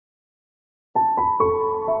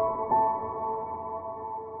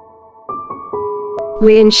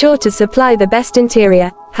We ensure to supply the best interior,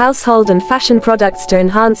 household and fashion products to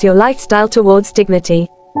enhance your lifestyle towards dignity.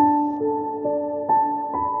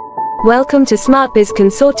 Welcome to Smartbiz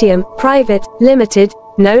Consortium, Private, Limited,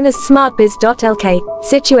 known as Smartbizz.lk,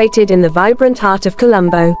 situated in the vibrant heart of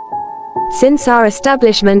Colombo. Since our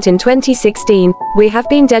establishment in 2016, we have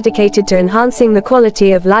been dedicated to enhancing the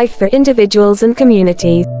quality of life for individuals and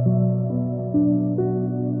communities.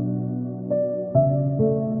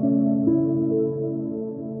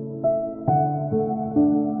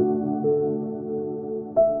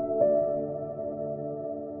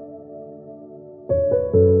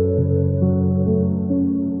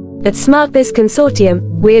 At Smartbiz Consortium,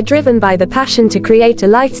 we are driven by the passion to create a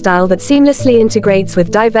lifestyle that seamlessly integrates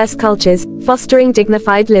with diverse cultures, fostering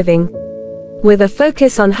dignified living. With a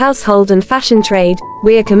focus on household and fashion trade,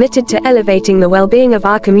 we are committed to elevating the well-being of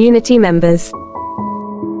our community members.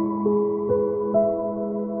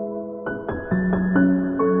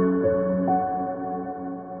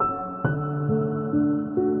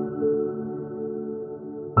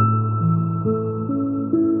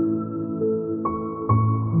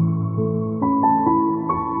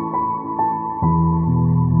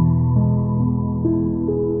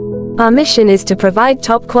 Our mission is to provide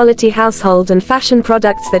top-quality household and fashion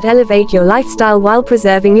products that elevate your lifestyle while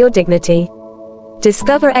preserving your dignity.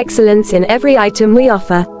 Discover excellence in every item we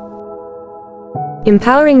offer.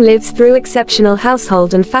 Empowering lives through exceptional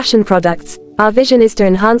household and fashion products. Our vision is to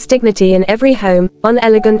enhance dignity in every home, on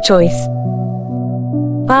elegant choice.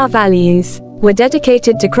 Our values. We're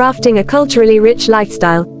dedicated to crafting a culturally rich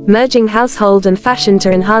lifestyle, merging household and fashion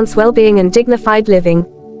to enhance well-being and dignified living.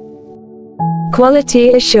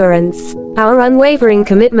 Quality assurance. Our unwavering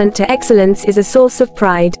commitment to excellence is a source of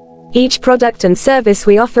pride. Each product and service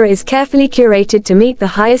we offer is carefully curated to meet the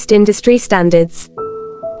highest industry standards.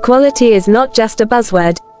 Quality is not just a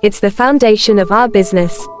buzzword, it's the foundation of our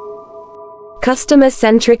business.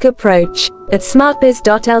 Customer-centric approach. At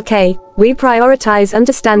Smartbiz.lk, we prioritize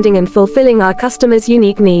understanding and fulfilling our customers'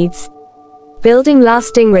 unique needs. Building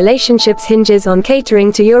lasting relationships hinges on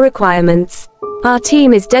catering to your requirements. Our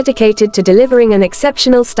team is dedicated to delivering an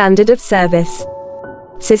exceptional standard of service.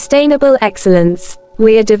 Sustainable excellence.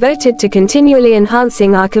 We are devoted to continually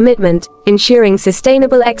enhancing our commitment, ensuring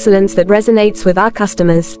sustainable excellence that resonates with our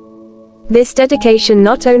customers. This dedication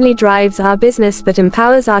not only drives our business but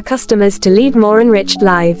empowers our customers to lead more enriched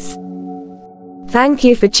lives. Thank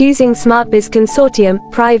you for choosing Smartbiz Consortium,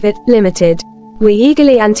 Private, Limited. We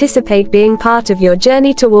eagerly anticipate being part of your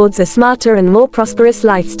journey towards a smarter and more prosperous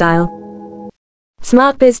lifestyle.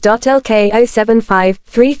 Smartbiz.lk 075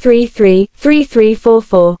 333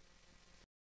 3344